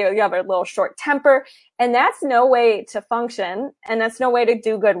 Maybe you have a little short temper and that's no way to function. And that's no way to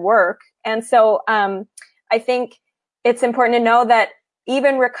do good work. And so, I think it's important to know that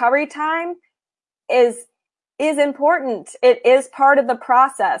even recovery time is important. It is part of the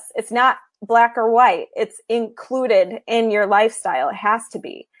process. It's not black or white. It's included in your lifestyle. It has to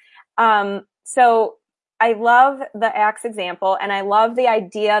be. So I love the axe example and I love the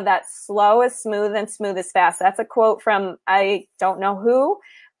idea that slow is smooth and smooth is fast. That's a quote from, I don't know who,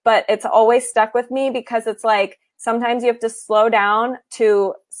 but it's always stuck with me because it's like, sometimes you have to slow down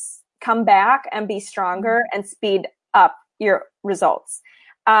to come back and be stronger and speed up your results.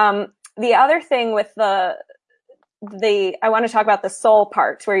 The other thing with I want to talk about the soul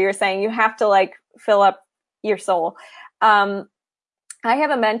part where you're saying you have to like fill up your soul. I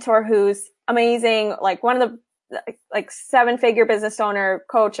have a mentor who's amazing, like one of the like 7-figure business owner,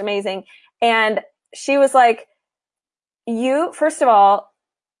 coach, amazing. And she was like, first of all,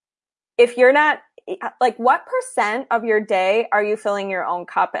 if you're not like, what % of your day are you filling your own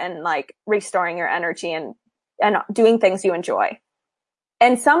cup and like restoring your energy and doing things you enjoy?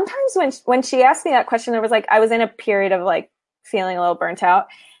 And sometimes when she asked me that question, there was like, I was in a period of like feeling a little burnt out.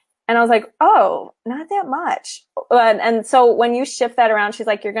 And I was like, oh, not that much. And so when you shift that around, she's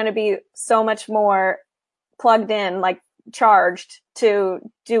like, you're going to be so much more plugged in, like charged to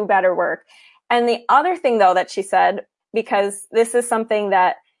do better work. And the other thing though that she said, because this is something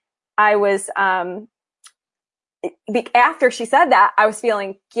that I was, after she said that, I was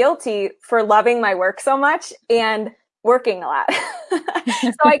feeling guilty for loving my work so much and working a lot.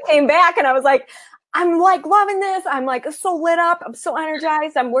 So I came back and I was like, I'm like loving this. I'm like so lit up. I'm so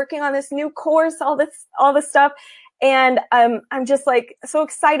energized. I'm working on this new course, all this stuff. And I'm just like so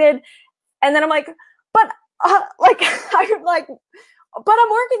excited. And then I'm like, but I'm working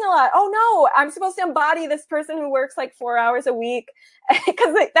a lot. Oh no, I'm supposed to embody this person who works like 4 hours a week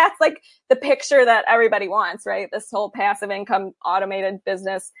because that's like the picture that everybody wants, right? This whole passive income automated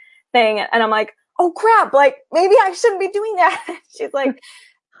business thing. And I'm like, oh crap, like maybe I shouldn't be doing that. She's like,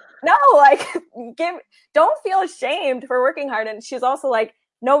 no, like don't feel ashamed for working hard. And she's also like,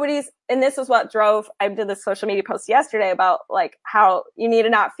 and this is what I did this social media post yesterday about like how you need to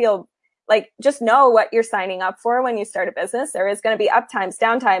not feel like, just know what you're signing up for when you start a business. There is going to be up times,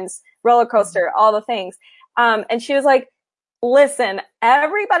 down times, roller coaster, all the things. And she was like, listen,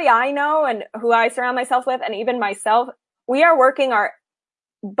 everybody I know and who I surround myself with, and even myself, we are working our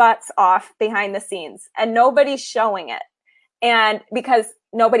butts off behind the scenes and nobody's showing it. And because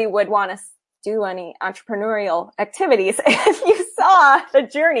nobody would want to do any entrepreneurial activities if you saw the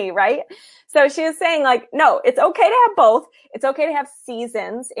journey, right? So she was saying like, no, it's okay to have both. It's okay to have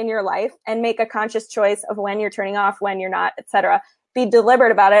seasons in your life and make a conscious choice of when you're turning off, when you're not, etc. Be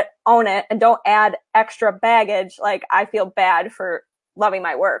deliberate about it, own it, and don't add extra baggage like I feel bad for loving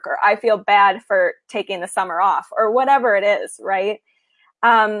my work or I feel bad for taking the summer off or whatever it is, right?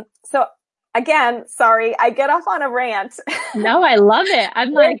 So again, sorry, I get off on a rant. No, I love it.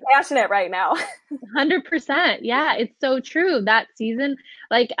 I'm very like passionate right now. 100%. Yeah, it's so true. That season,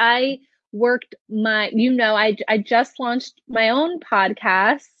 like I worked I just launched my own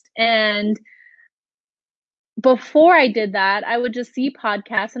podcast, and before I did that, I would just see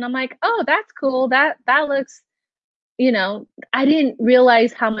podcasts and I'm like, oh, that's cool. That looks, I didn't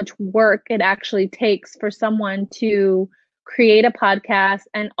realize how much work it actually takes for someone to create a podcast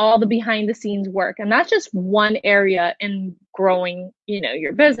and all the behind the scenes work. And that's just one area in growing,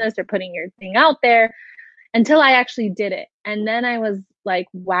 your business or putting your thing out there until I actually did it. And then I was like,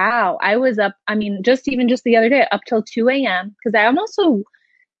 wow, I was up, just the other day up till 2 a.m. because I'm also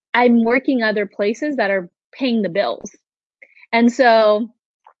I'm working other places that are paying the bills. And so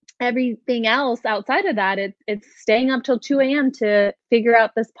everything else outside of that, it's staying up till 2 a.m. to figure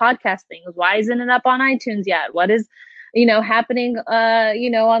out this podcast thing. Why isn't it up on iTunes yet? What is, happening,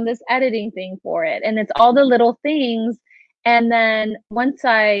 on this editing thing for it? And it's all the little things. And then once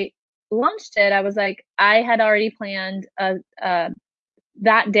I launched it, I was like, I had already planned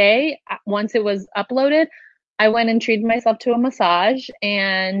that day, once it was uploaded, I went and treated myself to a massage,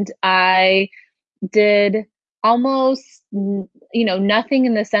 and I did almost, nothing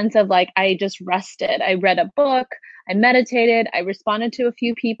in the sense of like, I just rested. I read a book, I meditated, I responded to a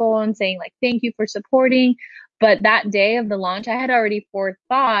few people and saying like, thank you for supporting. But that day of the launch, I had already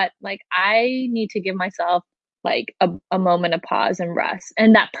forethought, like, I need to give myself like a moment of pause and rest,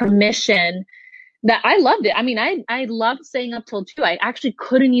 and that permission. That I loved it. I mean, I loved staying up till 2. I actually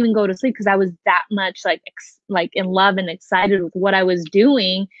couldn't even go to sleep because I was that much like in love and excited with what I was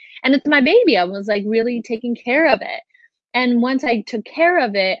doing. And it's my baby. I was like really taking care of it. And once I took care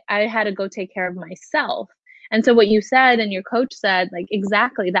of it, I had to go take care of myself. And so what you said and your coach said, like,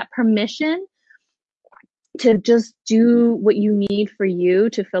 exactly that permission to just do what you need for you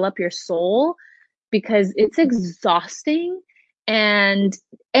to fill up your soul, because it's exhausting, and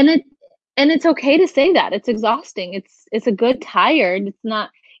it and it's okay to say that it's exhausting. It's a good tired. It's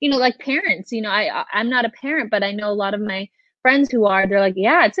not, like parents, I'm not a parent, but I know a lot of my friends who are. They're like,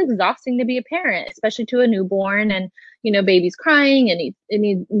 yeah, it's exhausting to be a parent, especially to a newborn, and baby's crying, and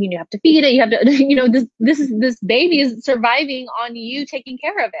you have to feed it, you have to this baby is surviving on you taking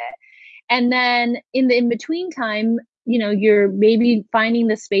care of it. And then in the in between time, you're maybe finding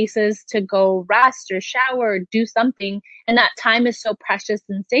the spaces to go rest or shower or do something. And that time is so precious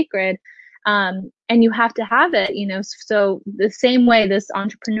and sacred. And you have to have it, so the same way, this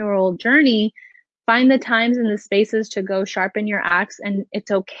entrepreneurial journey, find the times and the spaces to go sharpen your axe. And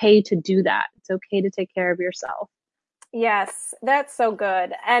it's okay to do that. It's okay to take care of yourself. Yes, that's so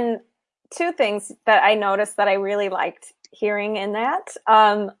good. And two things that I noticed that I really liked hearing in that.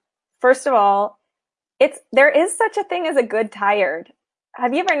 First of all, there is such a thing as a good tired.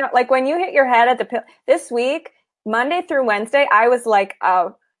 Have you ever like when you hit your head at the this week, Monday through Wednesday, I was like,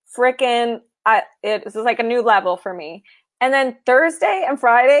 oh, frickin', it was like a new level for me. And then Thursday and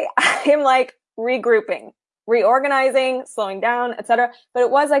Friday, I'm like regrouping, reorganizing, slowing down, etc. But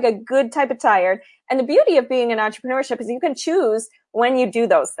it was like a good type of tired. And the beauty of being in entrepreneurship is you can choose when you do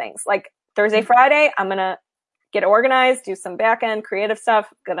those things. Like Thursday, Friday, I'm going to get organized, do some back end creative stuff.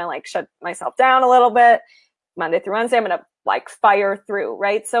 I'm going to like shut myself down a little bit. Monday through Wednesday, I'm going to like fire through,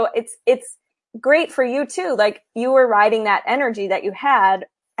 right? So it's great for you too. Like you were riding that energy that you had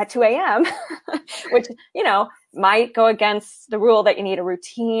at 2 a.m., which, might go against the rule that you need a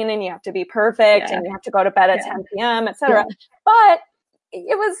routine and you have to be perfect and you have to go to bed at 10 p.m., etc. But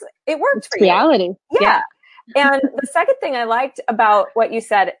it worked for reality. You. Yeah. And the second thing I liked about what you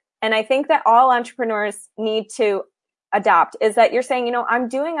said, and I think that all entrepreneurs need to adopt, is that you're saying, I'm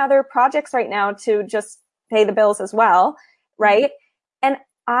doing other projects right now to just pay the bills as well, right? And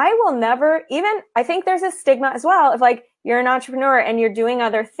I will never I think there's a stigma as well of like, you're an entrepreneur and you're doing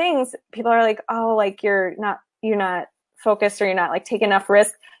other things. People are like, oh, like you're not focused, or you're not like taking enough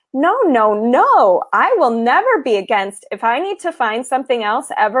risk. No. I will never be against, if I need to find something else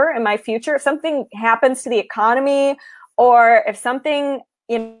ever in my future, if something happens to the economy, or if something,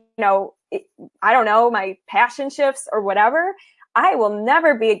 I don't know, my passion shifts or whatever, I will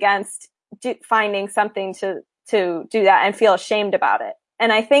never be against finding something to do that and feel ashamed about it.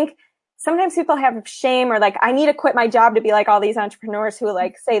 And I think sometimes people have shame, or like, I need to quit my job to be like all these entrepreneurs who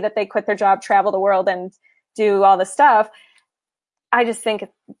like say that they quit their job, travel the world, and do all this stuff. I just think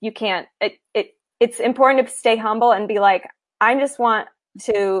you can't. It's important to stay humble and be like, I just want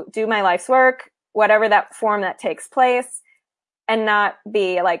to do my life's work, whatever that form that takes place, and not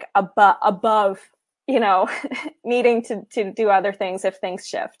be like above, needing to do other things if things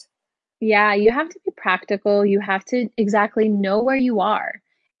shift. Yeah, you have to be practical. You have to exactly know where you are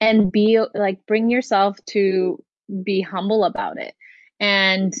and be like, bring yourself to be humble about it.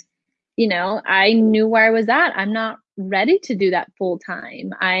 And, I knew where I was at. I'm not ready to do that full time.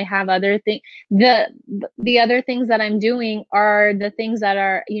 I have other things. The other things that I'm doing are the things that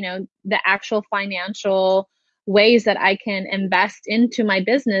are, the actual financial ways that I can invest into my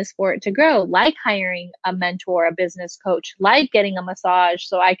business for it to grow, like hiring a mentor, a business coach, like getting a massage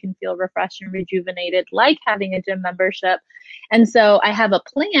so I can feel refreshed and rejuvenated, like having a gym membership. And so I have a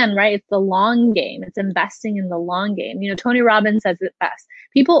plan, right? It's the long game. It's investing in the long game. Tony Robbins says it best.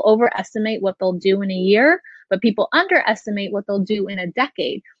 People overestimate what they'll do in a year, but people underestimate what they'll do in a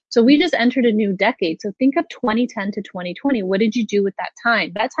decade. So we just entered a new decade. So think of 2010 to 2020. What did you do with that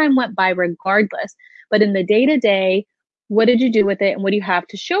time? That time went by regardless. But in the day to day, what did you do with it and what do you have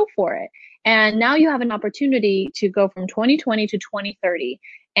to show for it? And now you have an opportunity to go from 2020 to 2030.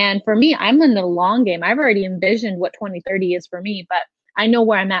 And for me, I'm in the long game. I've already envisioned what 2030 is for me, but I know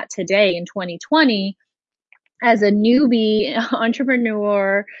where I'm at today in 2020 as a newbie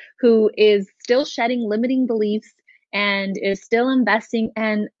entrepreneur who is still shedding limiting beliefs and is still investing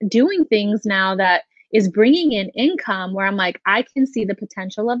and doing things now that is bringing in income where I'm like, I can see the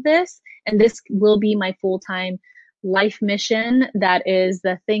potential of this, and this will be my full-time life mission. That is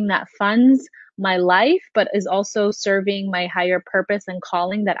the thing that funds my life, but is also serving my higher purpose and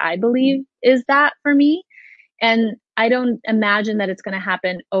calling that I believe is that for me. And I don't imagine that it's going to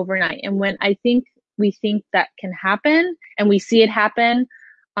happen overnight. And when I think we think that can happen and we see it happen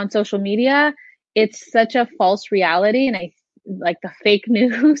on social media, it's such a false reality. And I like the fake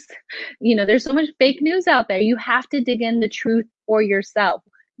news, there's so much fake news out there. You have to dig in the truth for yourself.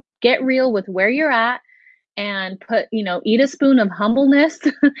 Get real with where you're at and eat a spoon of humbleness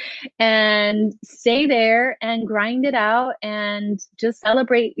and stay there and grind it out and just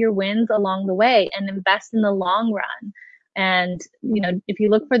celebrate your wins along the way and invest in the long run. And, if you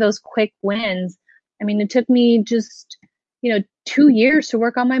look for those quick wins, it took me just, 2 years to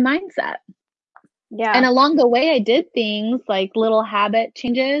work on my mindset. Yeah. And along the way, I did things like little habit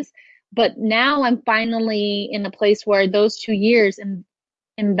changes, but now I'm finally in a place where those 2 years in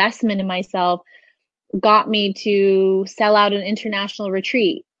investment in myself got me to sell out an international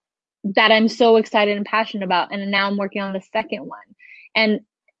retreat that I'm so excited and passionate about. And now I'm working on the second one and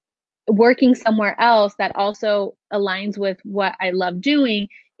working somewhere else that also aligns with what I love doing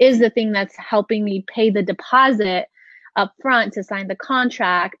is the thing that's helping me pay the deposit up front to sign the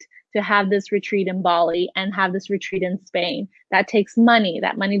contract to have this retreat in Bali and have this retreat in Spain. That takes money.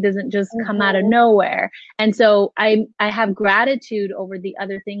 That money doesn't just come out of nowhere. And so I have gratitude over the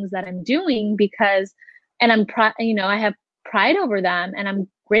other things that I'm doing because, and I have pride over them and I'm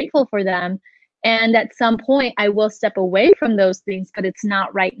grateful for them. And at some point I will step away from those things, but it's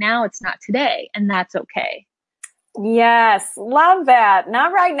not right now. It's not today. And that's okay. Yes. Love that.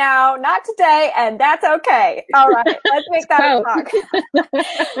 Not right now, not today. And that's okay. All right. Let's make that a talk.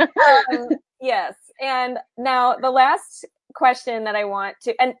 Yes. And now the last question that I want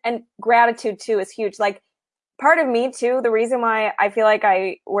to, and gratitude too is huge. Like part of me too, the reason why I feel like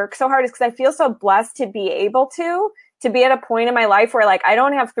I work so hard is because I feel so blessed to be able to be at a point in my life where like, I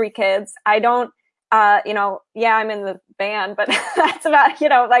don't have 3 kids. I don't, I'm in the band, but that's about,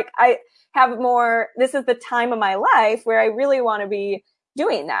 like I have more, this is the time of my life where I really want to be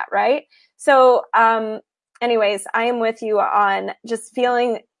doing that. Right. So, anyways, I am with you on just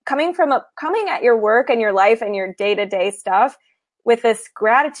coming at your work and your life and your day-to-day stuff with this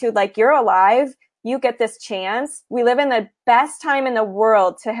gratitude, like you're alive, you get this chance. We live in the best time in the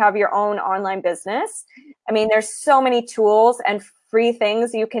world to have your own online business. There's so many tools and free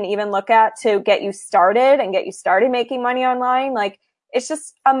things you can even look at to get you started making money online. Like it's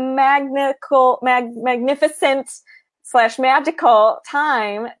just a magnificent / magical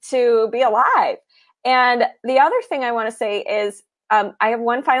time to be alive. And the other thing I want to say is, I have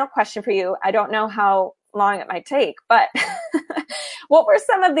one final question for you. I don't know how long it might take, but what were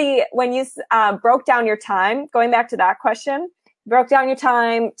some of when you broke down your time, going back to that question, broke down your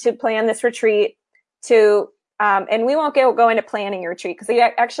time to plan this retreat and we won't go into planning your retreat because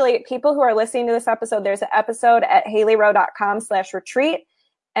actually people who are listening to this episode, there's an episode at haleyrowe.com/retreat.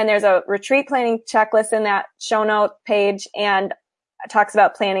 And there's a retreat planning checklist in that show note page and it talks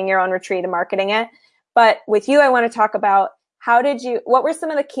about planning your own retreat and marketing it. But with you, I want to talk about what were some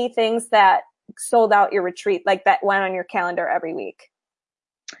of the key things that sold out your retreat, like that went on your calendar every week?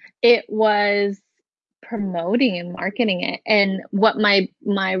 It was promoting and marketing it. And what my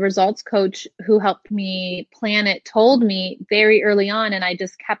results coach who helped me plan it told me very early on, and I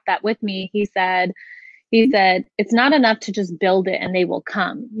just kept that with me. He said, it's not enough to just build it and they will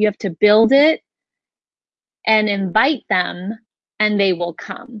come. You have to build it and invite them and they will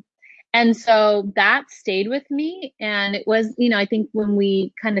come. And so that stayed with me. And it was, I think when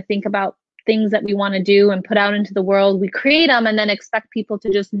we kind of think about things that we want to do and put out into the world, we create them and then expect people to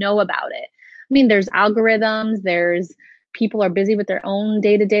just know about it. There's algorithms, people are busy with their own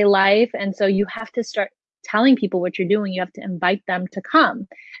day-to-day life. And so you have to start telling people what you're doing. You have to invite them to come.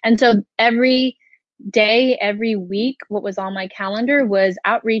 And so every day, every week, what was on my calendar was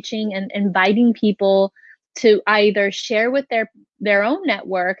outreaching and inviting people to either share with their own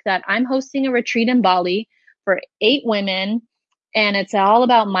network that I'm hosting a retreat in Bali for 8 women. And it's all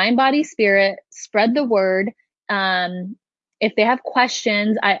about mind, body, spirit, spread the word. if they have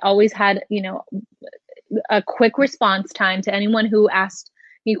questions, I always had, a quick response time to anyone who asked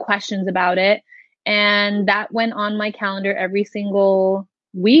me questions about it. And that went on my calendar every single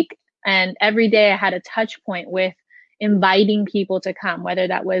week. And every day I had a touch point with inviting people to come, whether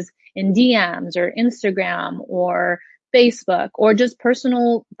that was in DMs or Instagram or Facebook or just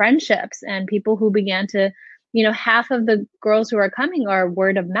personal friendships and people who began to, half of the girls who are coming are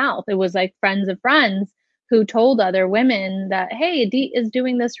word of mouth. It was like friends of friends who told other women that, hey, Adit is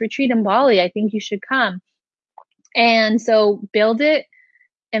doing this retreat in Bali. I think you should come. And so build it,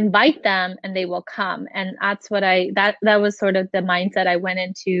 invite them, and they will come. And that's what that was sort of the mindset I went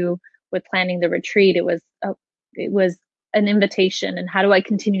into with planning the retreat. It was an invitation. And how do I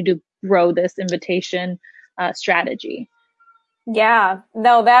continue to grow this invitation strategy? Yeah,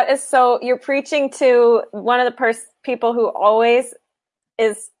 no, that is so, you're preaching to one of the people who always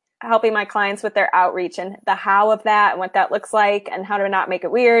is helping my clients with their outreach and the how of that and what that looks like and how to not make it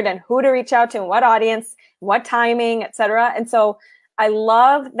weird and who to reach out to and what audience, what timing, etc. And so I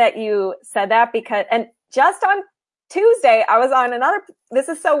love that you said that because, and just on Tuesday, I was on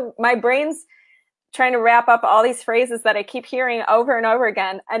my brain's trying to wrap up all these phrases that I keep hearing over and over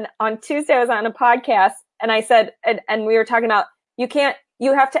again. And on Tuesday, I was on a podcast and I said, and we were talking about,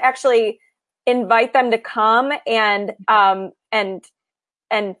 you have to actually invite them to come and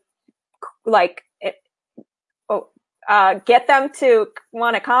like get them to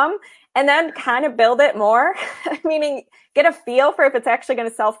want to come and then kind of build it more, meaning get a feel for if it's actually going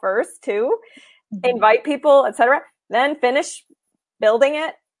to sell first too, invite people, etc. Then finish building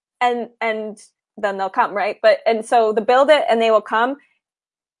it and then they'll come, right? And so the build it and they will come,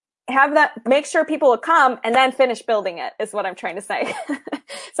 have that, make sure people will come and then finish building it is what I'm trying to say.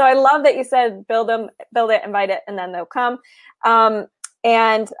 So I love that you said build it, invite it, and then they'll come.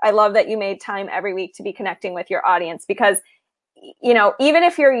 And I love that you made time every week to be connecting with your audience because, even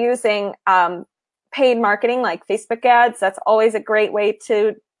if you're using paid marketing like Facebook ads, that's always a great way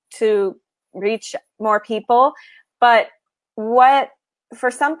to reach more people. But for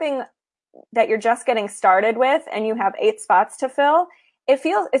something that you're just getting started with and you have 8 spots to fill,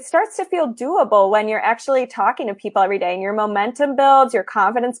 it starts to feel doable when you're actually talking to people every day and your momentum builds, your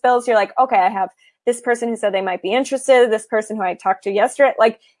confidence builds. You're like, okay, I have this person who said they might be interested, this person who I talked to yesterday.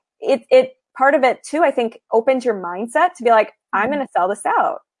 Like it part of it too, I think opens your mindset to be like, I'm going to sell this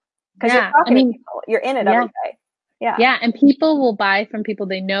out because you're talking to people, you're in it every day. Yeah. Yeah. And people will buy from people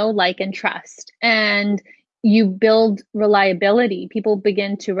they know, like, and trust. And you build reliability. People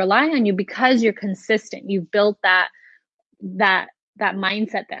begin to rely on you because you're consistent. You've built that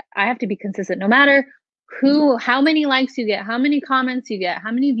mindset that I have to be consistent no matter how many likes you get, how many comments you get,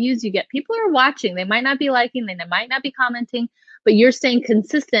 how many views you get. People are watching. They might not be liking, they might not be commenting, but you're staying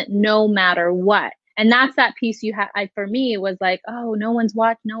consistent no matter what. And that's that piece you had. For me, it was like, oh, no one's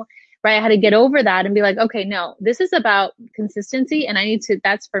watching. No, right. I had to get over that and be like, okay, no, this is about consistency and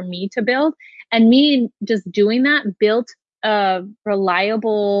that's for me to build. And me just doing that built a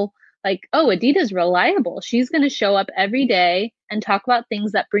reliable, like, oh, Adita's reliable. She's going to show up every day and talk about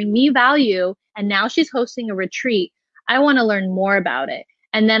things that bring me value. And now she's hosting a retreat. I want to learn more about it.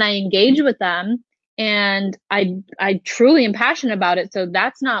 And then I engage with them and I truly am passionate about it. So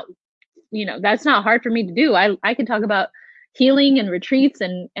that's not hard for me to do. I can talk about healing and retreats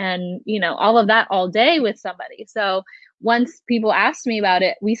and all of that all day with somebody. So once people asked me about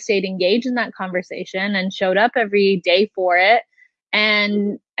it, we stayed engaged in that conversation and showed up every day for it.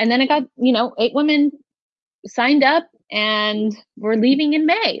 And then it got, 8 women signed up and we're leaving in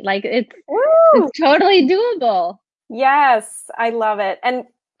May. Like it's totally doable. Yes, I love it. And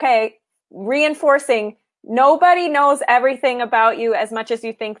okay, reinforcing, nobody knows everything about you as much as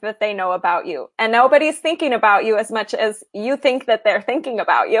you think that they know about you. And nobody's thinking about you as much as you think that they're thinking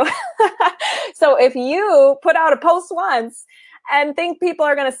about you. So if you put out a post once and think people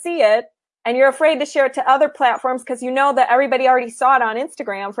are going to see it, and you're afraid to share it to other platforms because you know that everybody already saw it on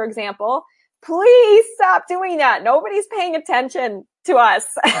Instagram, for example, please stop doing that. Nobody's paying attention to us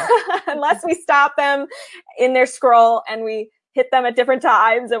unless we stop them in their scroll and we hit them at different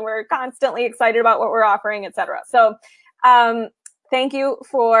times and we're constantly excited about what we're offering, etc. So thank you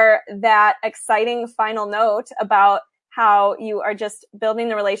for that exciting final note about how you are just building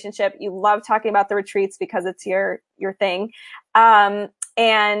the relationship. You love talking about the retreats because it's your thing.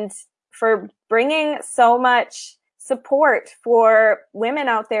 And for bringing so much support for women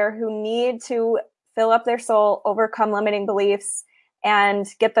out there who need to fill up their soul, overcome limiting beliefs, and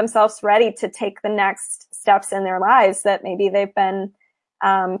get themselves ready to take the next steps in their lives that maybe they've been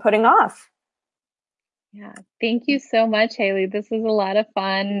putting off. Yeah, thank you so much, Haley. This was a lot of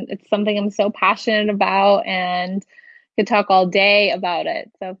fun. It's something I'm so passionate about and could talk all day about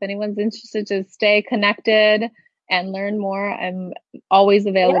it. So if anyone's interested to stay connected and learn more, I'm always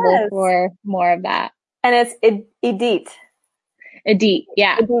available Yes. for more of that. And it's Idit. Idit,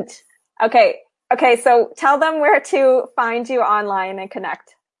 yeah. Idit. Okay. So tell them where to find you online and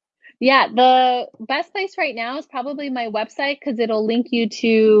connect. Yeah, the best place right now is probably my website because it'll link you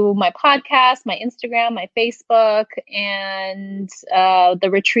to my podcast, my Instagram, my Facebook, and the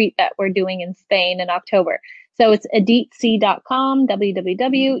retreat that we're doing in Spain in October. So it's editc.com,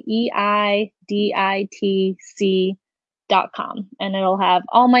 www.eiditc.com. And it'll have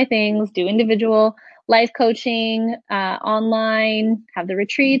all my things, do individual life coaching, online, have the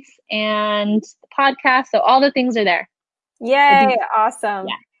retreats and the podcast. So all the things are there. Yay. Awesome.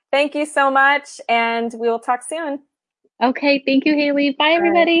 Yeah. Thank you so much. And we will talk soon. Okay. Thank you, Haley. Bye,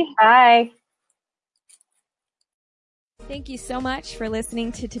 everybody. Bye. Thank you so much for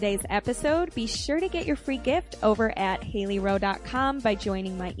listening to today's episode. Be sure to get your free gift over at haleyrowe.com by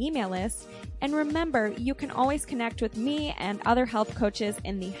joining my email list. And remember, you can always connect with me and other health coaches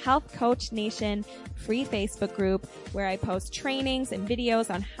in the Health Coach Nation free Facebook group, where I post trainings and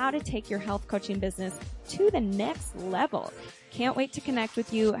videos on how to take your health coaching business to the next level. Can't wait to connect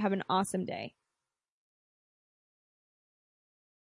with you. Have an awesome day.